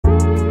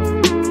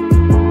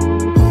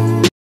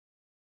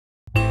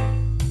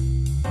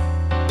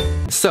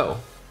So,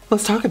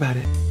 let's talk about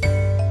it.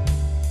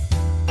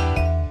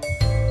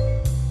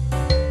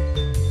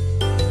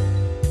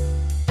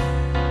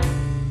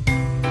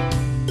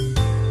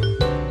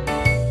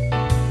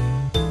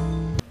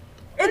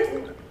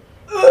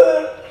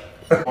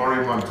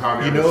 Mario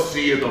Montana, you know,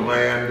 sea of the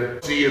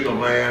land,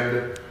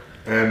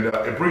 and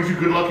it brings you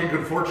good luck and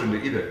good fortune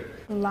to eat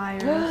it.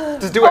 Liar.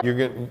 Just do it. You're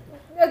getting.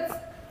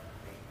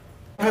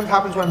 What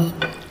happens when?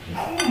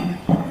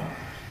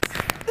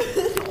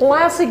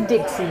 Classic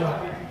Dixie.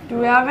 Do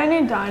we have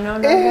any dino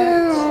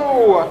nuggets?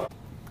 Ew.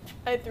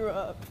 I threw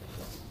up.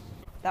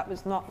 That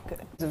was not good.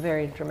 It's a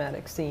very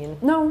dramatic scene.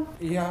 No.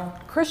 Yeah.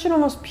 Christian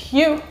almost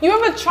puked. You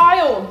have a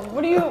child.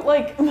 What do you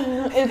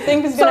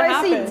think is gonna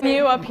happen? I see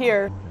you up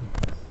here.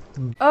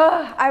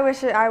 I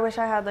wish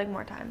I had like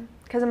more time.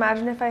 Cause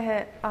imagine if I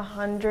hit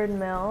 100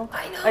 mil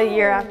a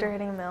year after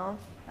hitting a mil.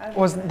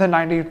 Was the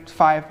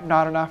 95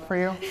 not enough for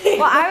you?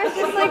 Well, I was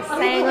just like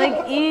saying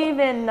like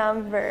even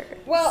number.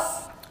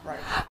 Well,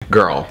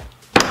 Girl,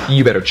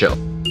 you better chill.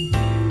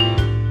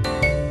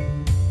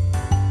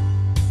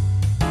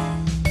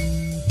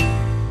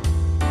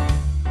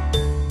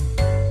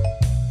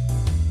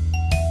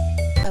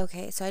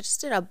 Okay, so I just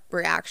did a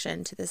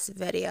reaction to this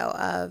video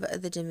of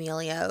the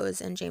D'Amelios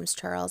and James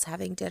Charles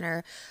having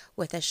dinner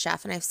with a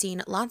chef, and I've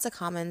seen lots of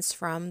comments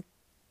from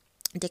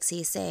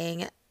Dixie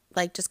saying,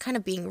 like, just kind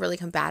of being really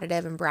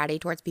combative and bratty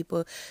towards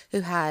people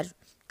who had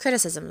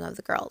criticism of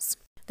the girls.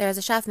 There's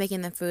a chef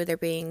making them food, they're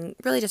being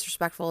really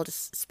disrespectful,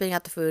 just spitting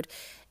out the food,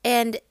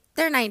 and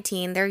they're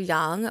 19, they're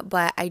young,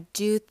 but I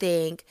do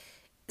think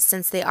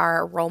since they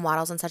are role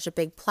models on such a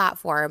big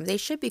platform, they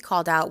should be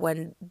called out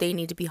when they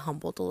need to be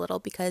humbled a little,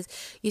 because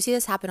you see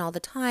this happen all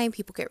the time.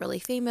 People get really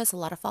famous, a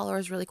lot of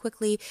followers really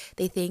quickly.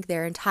 They think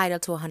they're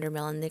entitled to 100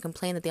 million. They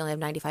complain that they only have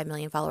 95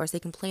 million followers. They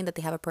complain that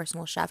they have a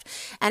personal chef,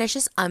 and it's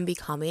just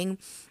unbecoming.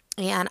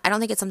 And I don't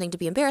think it's something to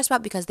be embarrassed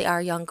about because they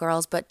are young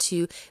girls, but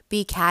to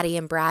be catty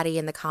and bratty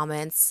in the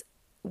comments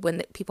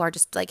when people are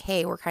just like,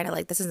 hey, we're kind of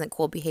like, this isn't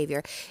cool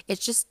behavior.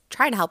 It's just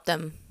trying to help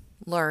them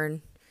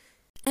learn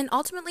and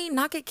ultimately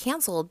not get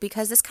canceled,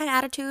 because this kind of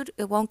attitude,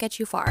 it won't get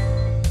you far.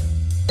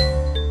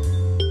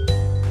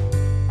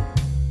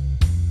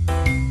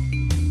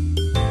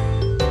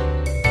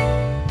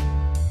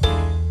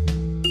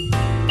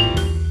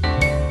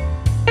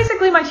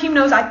 Basically, my team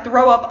knows I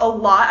throw up a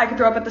lot. I could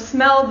throw up at the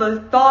smell, the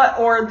thought,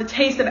 or the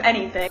taste of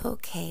anything.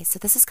 Okay, so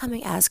this is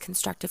coming as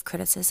constructive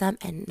criticism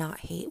and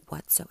not hate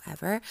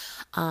whatsoever.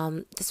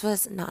 This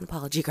was not an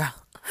apology, girl.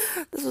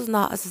 This was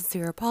not a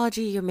sincere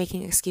apology. You're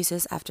making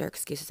excuses after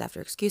excuses after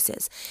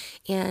excuses.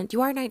 And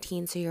you are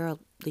 19, so you're a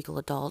legal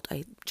adult.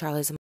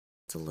 Charli's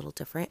a little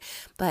different.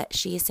 But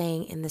she is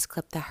saying in this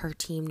clip that her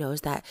team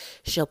knows that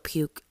she'll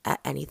puke at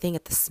anything,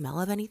 at the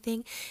smell of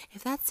anything.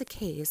 If that's the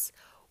case,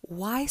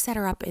 why set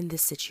her up in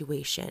this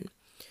situation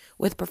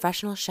with a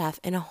professional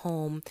chef in a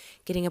home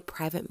getting a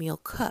private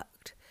meal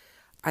cooked?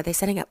 Are they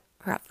setting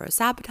her up for a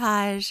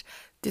sabotage?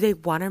 Do they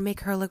want to make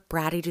her look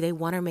bratty? Do they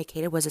want her make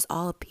hated? Was this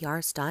all a PR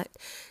stunt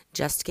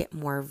just to get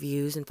more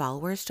views and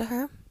followers to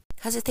her?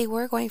 Because if they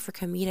were going for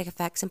comedic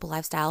effect, simple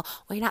lifestyle,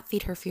 why not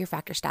feed her Fear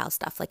Factor style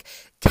stuff like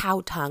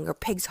cow tongue or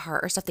pig's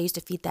heart or stuff they used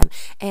to feed them?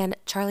 And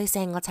Charli's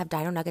saying, let's have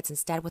dino nuggets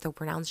instead with a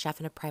renowned chef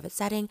in a private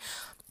setting.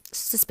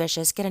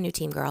 Suspicious. Get a new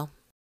team, girl.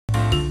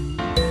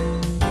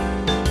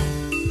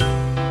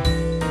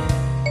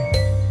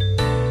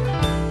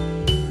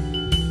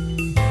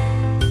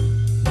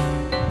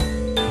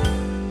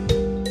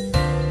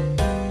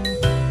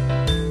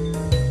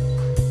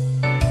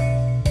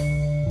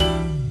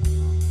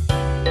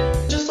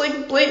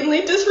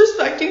 Blatantly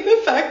disrespecting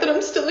the fact that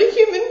I'm still a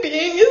human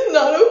being is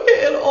not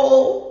okay at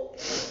all.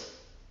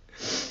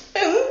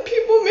 And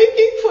people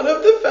making fun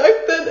of the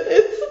fact that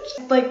it's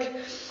just, like,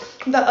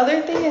 the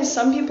other thing is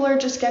some people are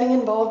just getting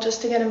involved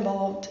just to get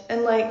involved.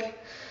 And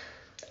like,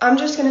 I'm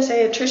just gonna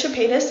say it, Trisha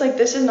Paytas, like,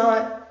 this is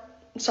not,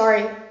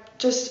 sorry,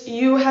 just,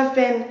 you have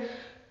been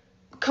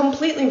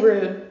completely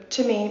rude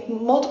to me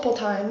multiple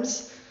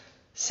times,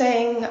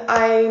 saying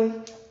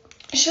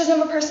she doesn't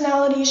have a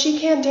personality, she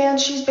can't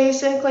dance, she's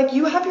basic. Like,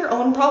 you have your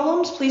own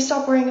problems, please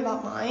stop worrying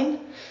about mine.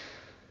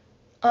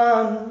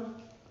 And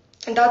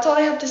that's all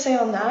I have to say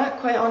on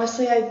that. Quite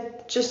honestly, I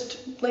just,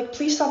 like,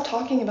 please stop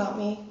talking about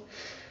me.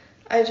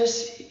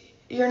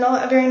 You're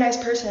not a very nice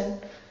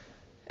person.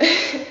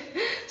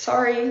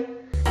 Sorry.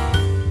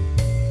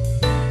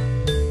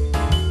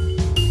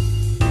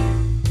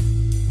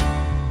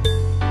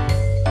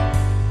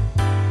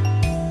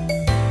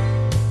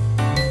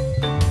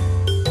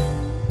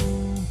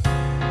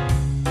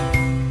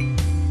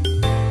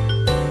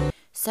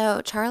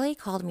 So Charli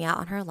called me out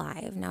on her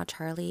live. Now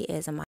Charli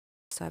is a minor,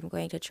 so I'm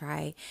going to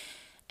try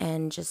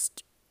and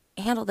just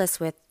handle this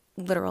with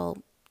literal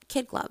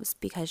kid gloves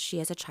because she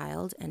is a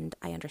child and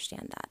I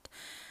understand that.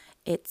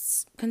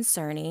 It's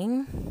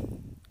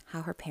concerning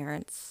how her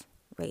parents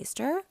raised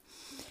her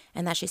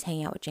and that she's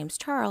hanging out with James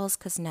Charles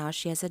because now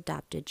she has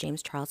adopted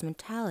James Charles'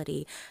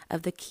 mentality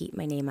of the keep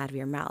my name out of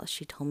your mouth.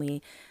 She told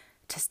me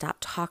to stop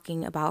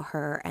talking about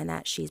her and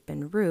that she's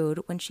been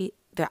rude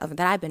that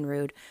I've been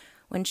rude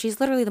when she's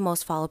literally the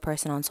most followed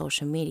person on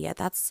social media.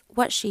 That's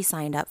what she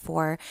signed up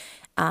for.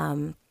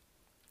 And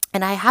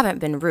I haven't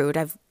been rude.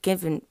 I've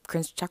given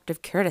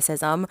constructive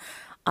criticism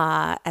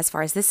as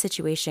far as this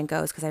situation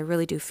goes, because I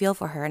really do feel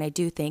for her. And I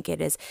do think it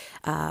is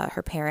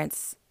her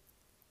parents'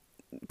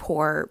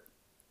 poor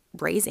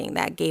raising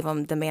that gave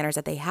them the manners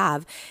that they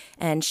have.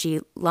 And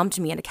she lumped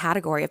me in a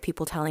category of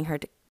people telling her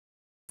to,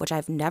 which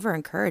I've never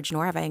encouraged,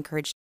 nor have I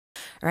encouraged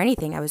or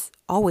anything. I was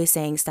always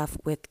saying stuff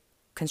with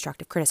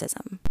constructive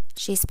criticism.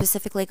 She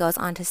specifically goes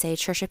on to say,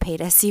 Trisha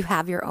Paytas, you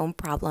have your own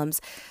problems.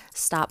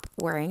 Stop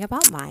worrying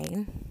about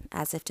mine.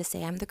 As if to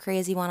say, I'm the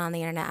crazy one on the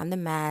internet. I'm the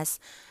mess.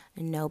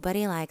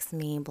 Nobody likes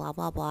me, blah,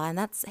 blah, blah. And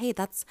that's, hey,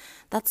 that's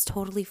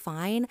totally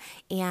fine.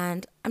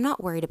 And I'm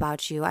not worried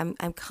about you. I'm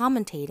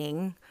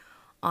commentating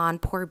on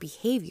poor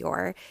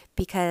behavior,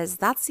 because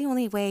that's the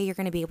only way you're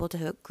going to be able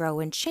to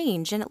grow and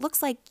change. And it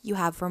looks like you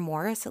have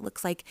remorse. It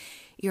looks like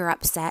you're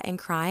upset and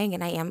crying.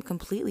 And I am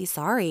completely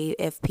sorry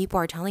if people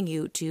are telling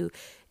you to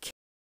kill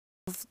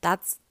yourself.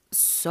 That's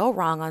so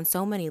wrong on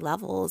so many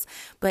levels.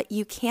 But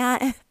you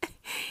can't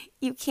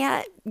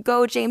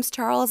go James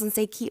Charles and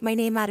say, keep my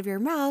name out of your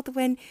mouth,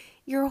 when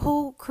your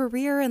whole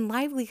career and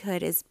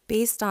livelihood is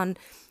based on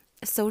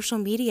social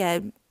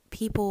media,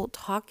 people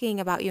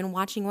talking about you and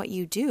watching what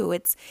you do.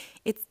 It's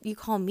you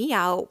call me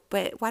out,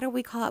 but why don't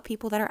we call out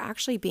people that are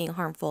actually being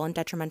harmful and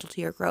detrimental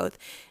to your growth?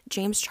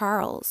 James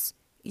Charles,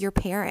 your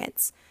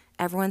parents,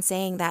 everyone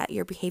saying that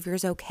your behavior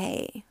is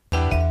okay.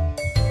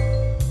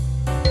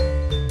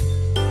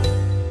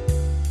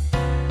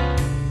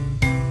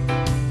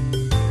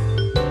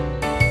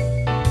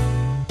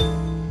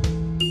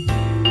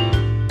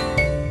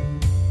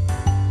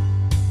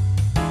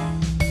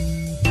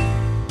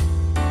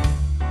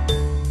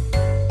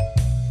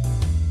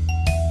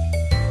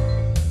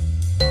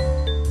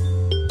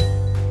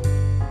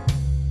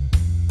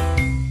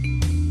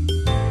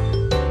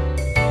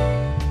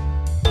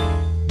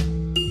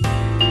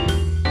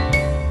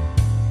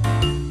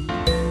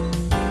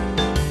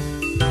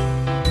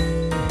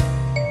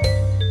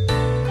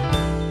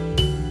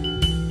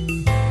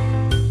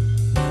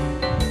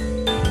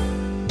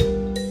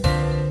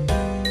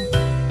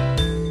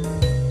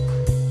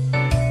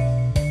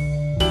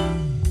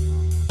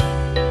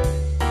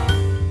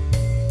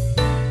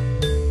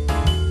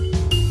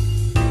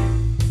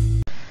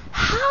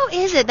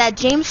 Is it that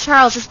James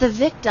Charles is the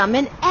victim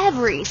in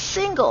every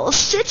single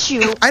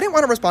situation? I didn't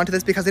want to respond to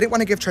this because I didn't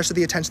want to give Trisha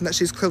the attention that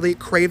she's clearly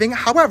craving.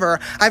 However,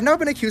 I've now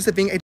been accused of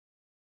being a...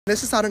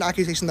 This is not an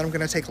accusation that I'm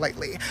going to take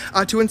lightly.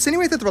 To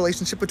insinuate that the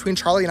relationship between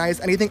Charli and I is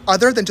anything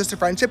other than just a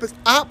friendship is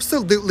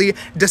absolutely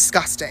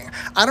disgusting.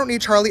 I don't need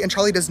Charli, and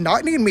Charli does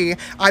not need me.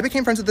 I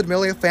became friends with the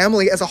D'Amelio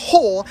family as a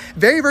whole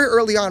very, very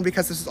early on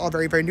because this is all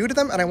very, very new to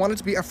them, and I wanted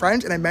to be a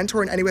friend and a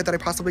mentor in any way that I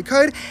possibly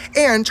could.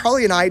 And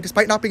Charli and I,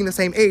 despite not being the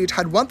same age,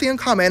 had one thing in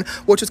common,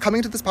 which was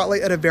coming to the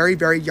spotlight at a very,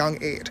 very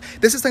young age.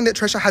 This is something that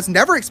Trisha has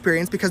never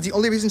experienced, because the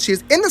only reason she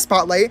is in the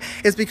spotlight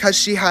is because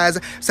she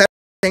has said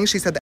things. She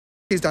said that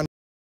she's done.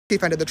 She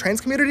offended the trans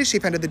community. She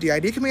offended the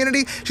DID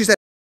community. She said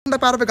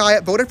up out of a guy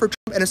that voted for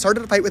Trump and has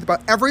started a fight with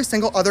about every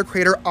single other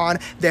creator on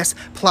this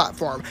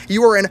platform.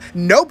 You are in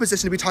no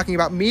position to be talking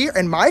about me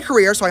and my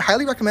career, so I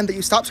highly recommend that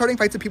you stop starting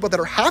fights with people that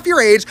are half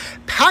your age,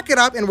 pack it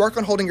up, and work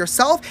on holding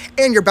yourself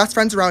and your best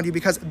friends around you,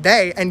 because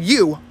they and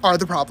you are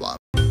the problem.